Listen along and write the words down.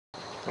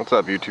What's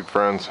up, YouTube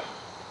friends?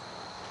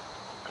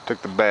 I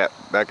took the bat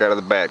back out of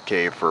the bat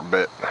cave for a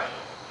bit. I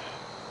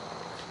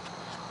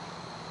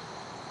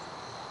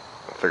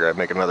figured I'd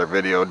make another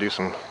video, do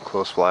some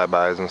close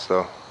flybys and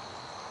stuff.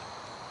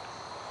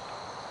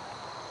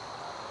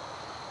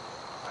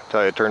 I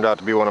tell you, it turned out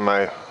to be one of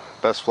my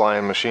best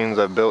flying machines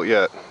I've built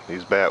yet,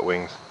 these bat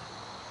wings.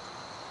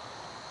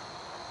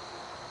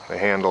 They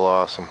handle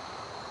awesome.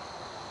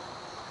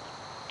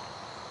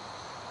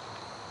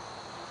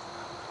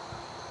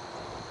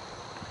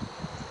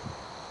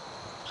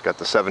 It's got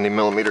the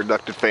 70mm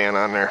ducted fan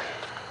on there.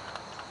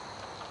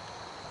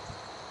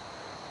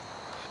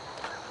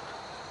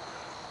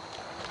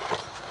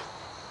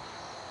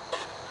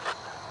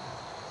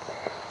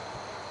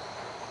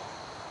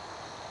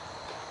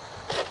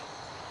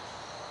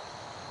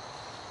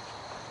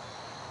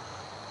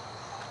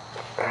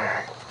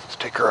 Alright, let's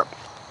take her up.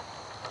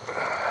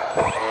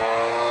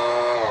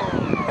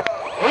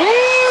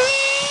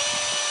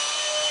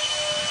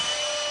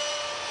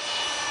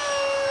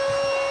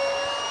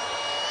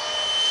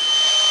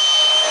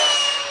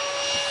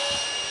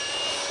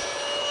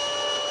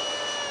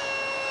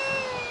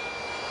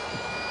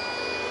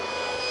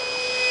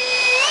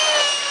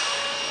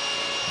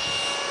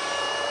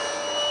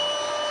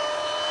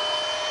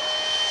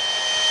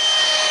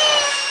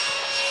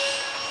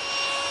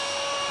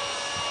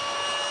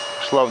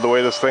 Just love the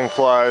way this thing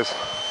flies.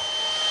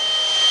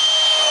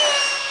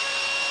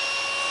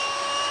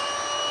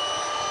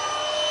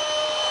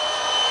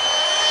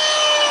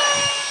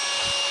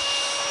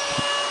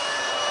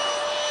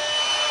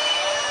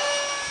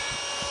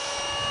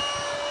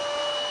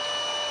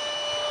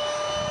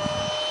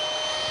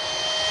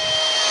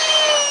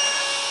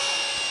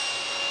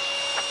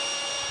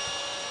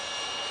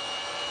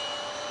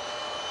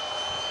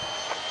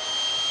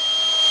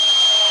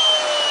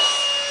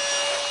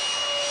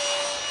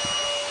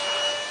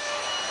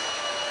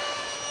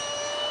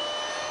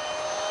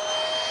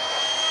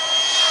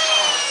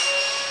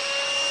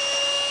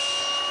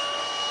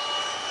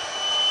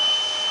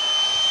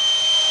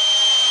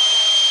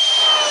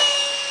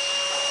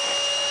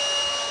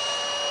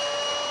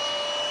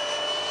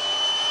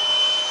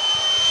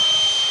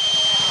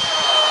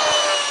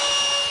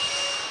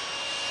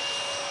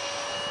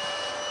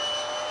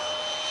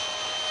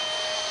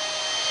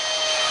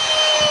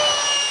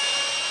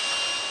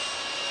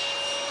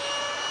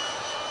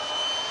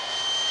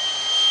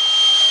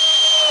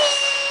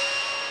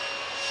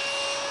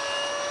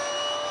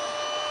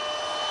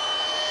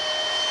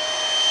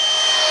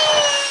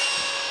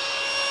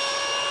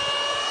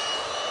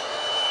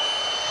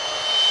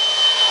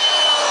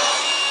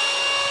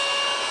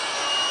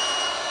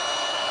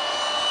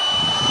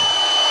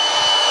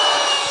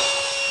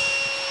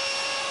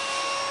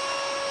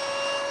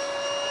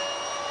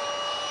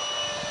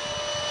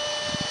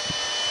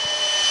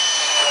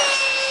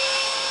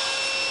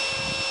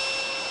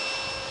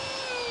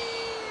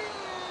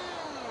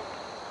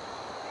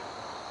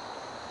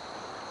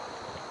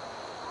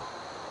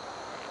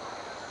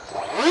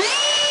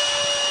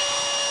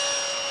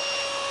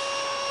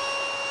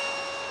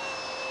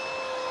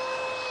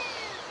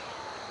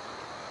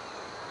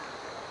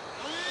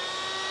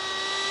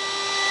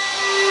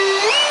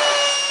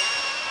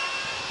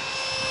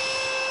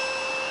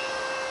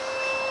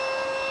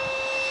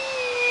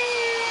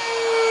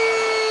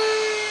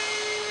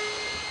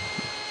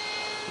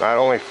 Not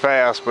only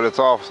fast, but it's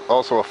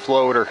also a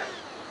floater.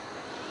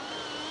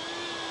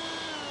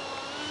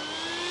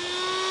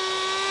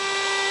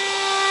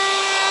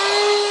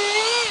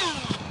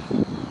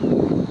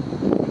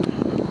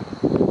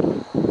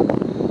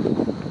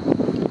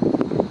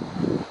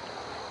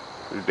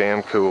 Pretty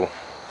damn cool.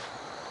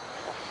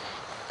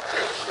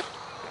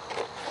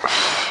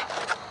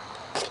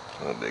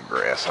 A little bit of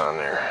grass on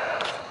there.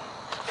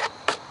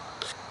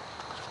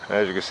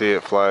 As you can see,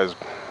 it flies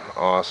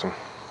awesome.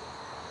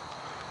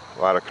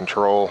 A lot of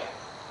control.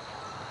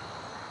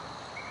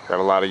 Got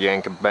a lot of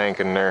yank and bank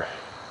in there.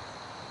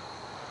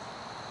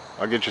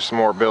 I'll get you some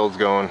more builds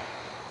going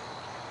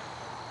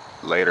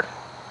later.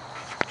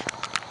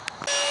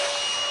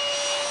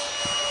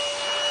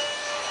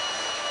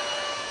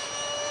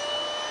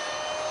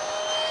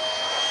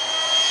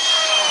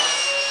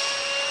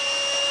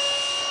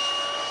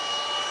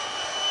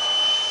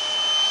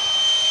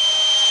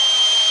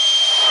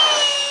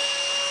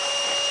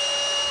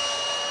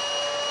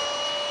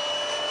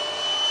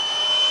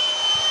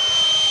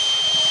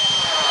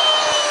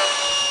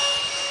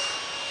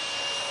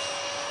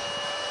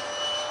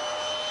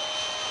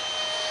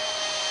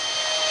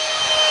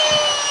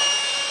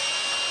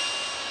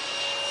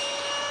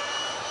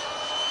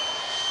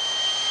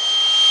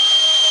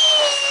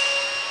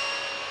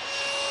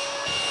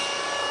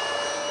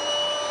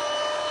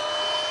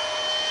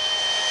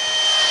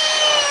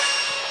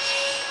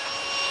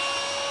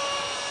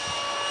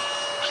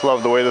 Just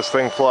love the way this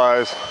thing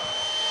flies.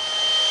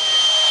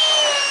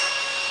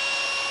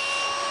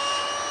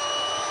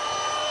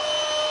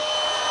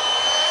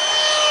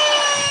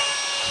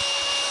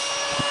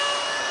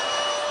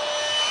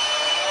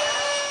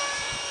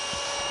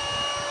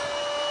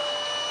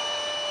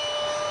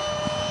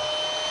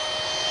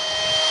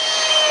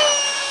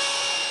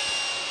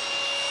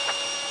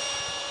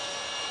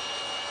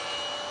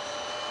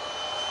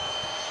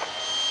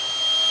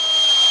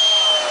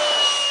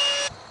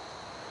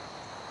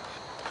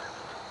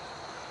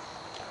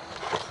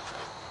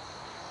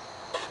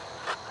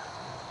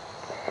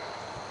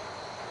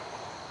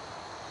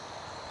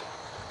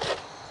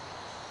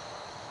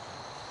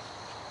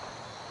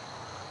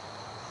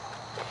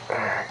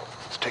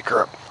 pick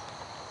her up.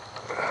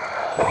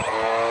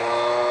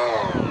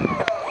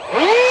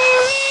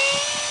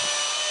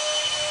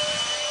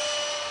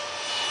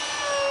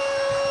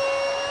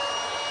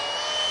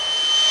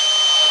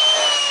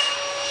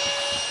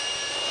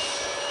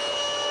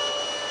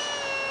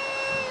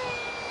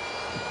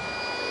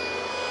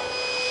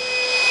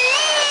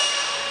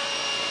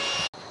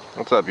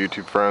 What's up,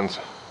 YouTube friends?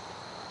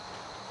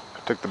 I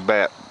took the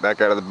bat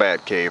back out of the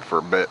bat cave for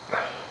a bit.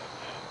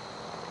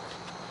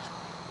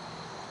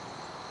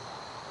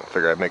 I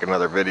figured I'd make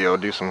another video,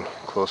 do some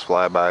close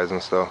flybys and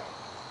stuff.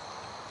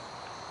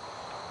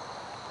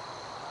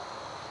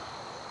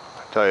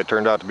 I tell you, it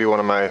turned out to be one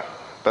of my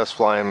best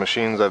flying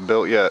machines I've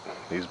built yet,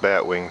 these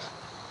bat wings.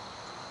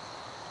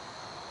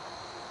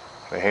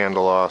 They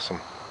handle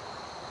awesome.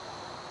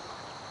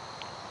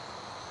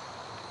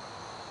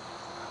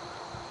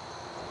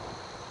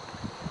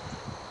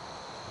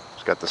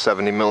 It's got the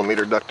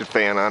 70mm ducted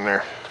fan on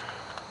there.